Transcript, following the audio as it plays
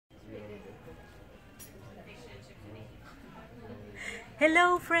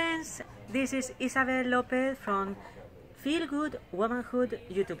Hello friends, this is Isabel Lopez from Feel Good Womanhood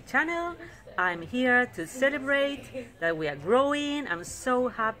YouTube channel. I'm here to celebrate that we are growing. I'm so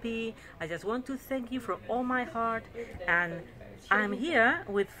happy. I just want to thank you from all my heart, and I'm here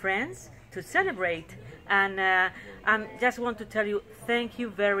with friends to celebrate, and I just want to tell you thank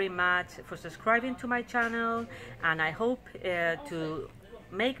you very much for subscribing to my channel, and I hope to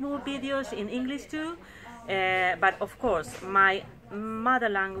make more videos in English too, but of course my mother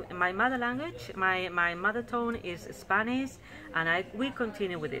tongue is Spanish, and I will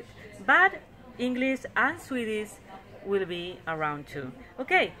continue with it, but English and Swedish will be around too.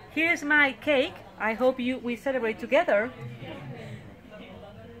 Okay, here's my cake. I hope we celebrate together.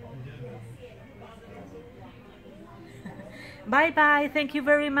 Bye bye, thank you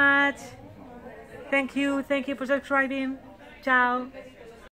very much. Thank you for subscribing. Ciao.